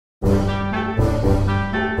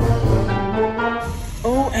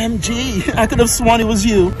OMG, I could have sworn it was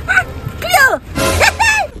you. Cleo!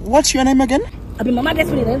 What's your name again? I mean, Mama gets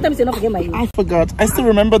me. Anytime you say not forget my name. I forgot. I still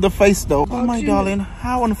remember the face though. Oh my darling,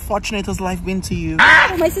 how unfortunate has life been to you?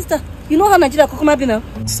 Oh, my sister, you know how Nigeria Kokoma be now?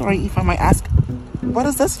 Sorry if I might ask, what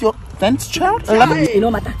is this, your 10th child? 11? You know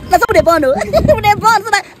matter. That's what they born though. They born so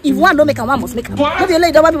that if one don't make a, one must make a. Don't be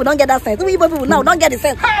like people don't get that sense. We people now don't get the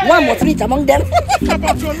sense. One must reach among them. So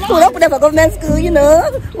don't put them for government school, you know.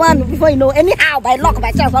 One before you know, anyhow, by luck,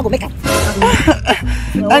 by chance, one go make a.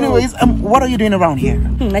 Anyways, what are you doing around here?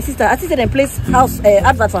 My sister, I said in place house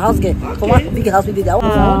advert for house girl. For one big house we did. I want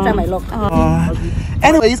to try my luck.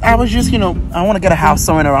 Anyways, I was just, I want to get a house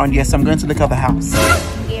somewhere around here, so I'm going to look at the house.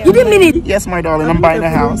 You didn't mean it? Yes, my darling, I'm buying a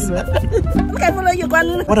house. Look, I follow you,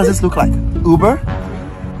 Gwan. What does this look like? Uber?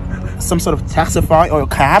 Some sort of taxify or a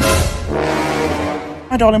cab?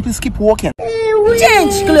 My darling, please keep walking.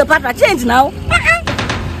 Change, Cleopatra, change now.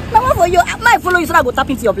 Now for you, I might follow you so I go tap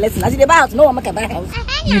into your blessing. As you buy house, no one can buy house.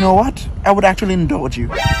 You know what? I would actually indulge you.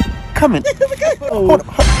 Come in. Hold on.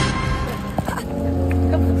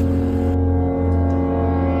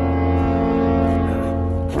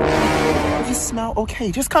 You smell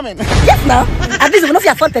okay. Just come in. Yes, now. At least we don't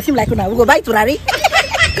afford perfume like now. We go buy Turari.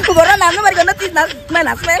 We go run now. Nobody gonna notice that smell.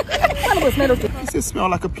 I'm gonna smell okay. You still smell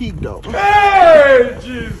like a pig, though. Hey,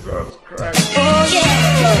 Jesus Christ. Oh, yeah.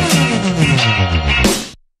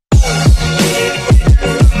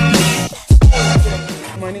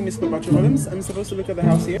 My name is Pator Remote. I'm supposed to look at the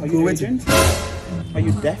house here. Are you the agent? Are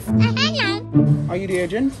you deaf? Are you the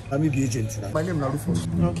agent? I'm the agent. My name is Rufus.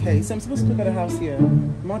 Okay, so I'm supposed to look at the house here.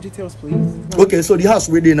 More details, please. Okay, so the house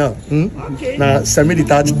we're there now. Okay. Now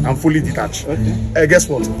semi-detached and fully detached. Okay. Guess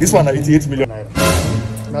what? This one is 88 million naira.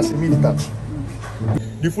 Now semi-detached.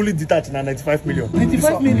 The fully detached now 95 million.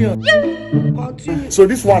 95 million. So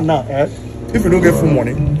this one now, if you don't get full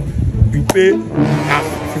money, you pay half,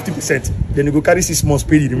 50%. Then you go carry 6 months,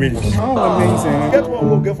 pay the remaining. Oh, amazing. Get what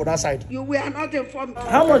we'll get for that side. You were not informed.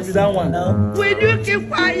 How much is that one now? Will you keep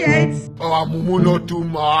quiet? Oh, Mumu, not too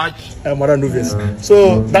much. Mother Novice.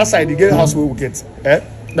 So that side, you get house where we get. That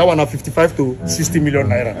one now 55 to 60 million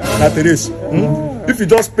naira. That's the race. If you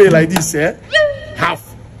just pay like this,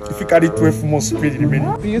 half. If you carry 12 months, pay the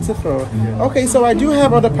remaining. Beautiful. Okay, so I do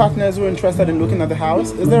have other partners who are interested in looking at the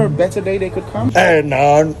house. Is there a better day they could come?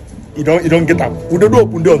 No. You don't get up. We don't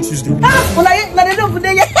open day on Tuesday. Well, I don't open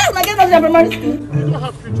day. I get on the primary school. You don't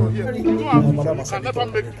have future here. You don't have future. You can never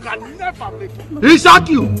make it. You can never make it. He shot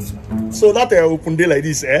you. So that open day like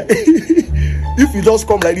this, if you just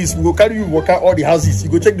come like this, we go carry you walk out all the houses. You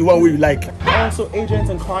go check the one where you like. So agents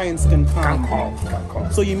and clients can come. Can come.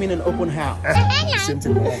 So you mean an open house? Same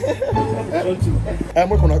thing. I'm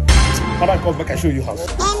working on it. Mother, come back and show you house.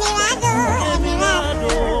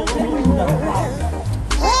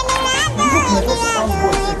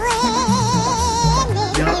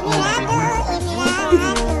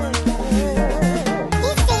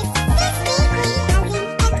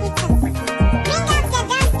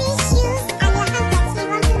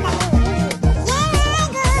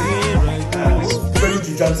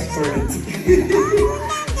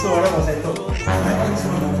 So what was I thought?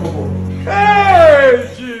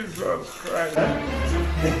 Hey, Jesus Christ.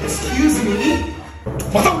 Excuse me?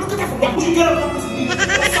 Madam, look at that. Why would you get up?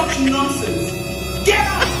 That's such nonsense. Get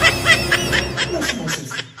up! That's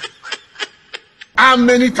nonsense. How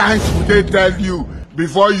many times would they tell you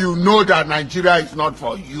before you know that Nigeria is not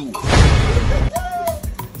for you?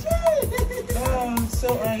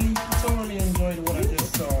 So I thoroughly enjoyed what I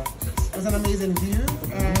just saw. It was an amazing view,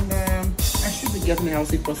 and I should be getting a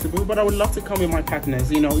house if possible, but I would love to come with my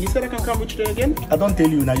partners. You said I can come which day again? I don't tell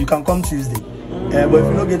you now, you can come Tuesday. But if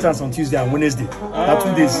you don't get chance on Tuesday and Wednesday,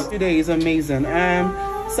 2 days. 2 days, amazing.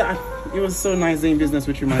 So it was so nice doing business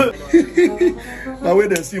with you, man. Now when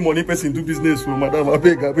they see money person do business with madam, I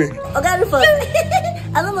beg. Okay, Rufus.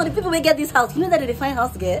 I don't know, the people will get this house. You know that they find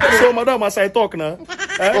house girl. So madam, as I talk now,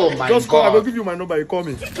 oh my just God. call, I will give you my number, you call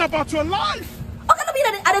me. Think about your life. Okay, no be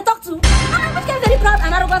that I talk to. I became very proud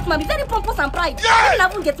and arrogant man. Be very pompous and pride. I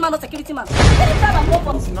didn't even get man or security man. Very proud and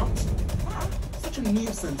pompous. It's not. Such a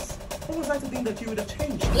nuisance. What was I to think that you would have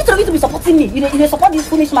changed? You told me to be supporting me. You support this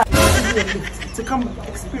foolish man. To come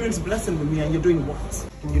experience blessing with me, and you're doing what?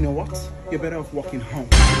 You know what? You're better off walking home.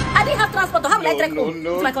 I didn't have transport to have electric home.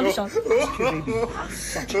 It's my condition.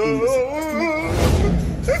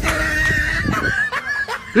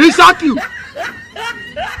 He shot you.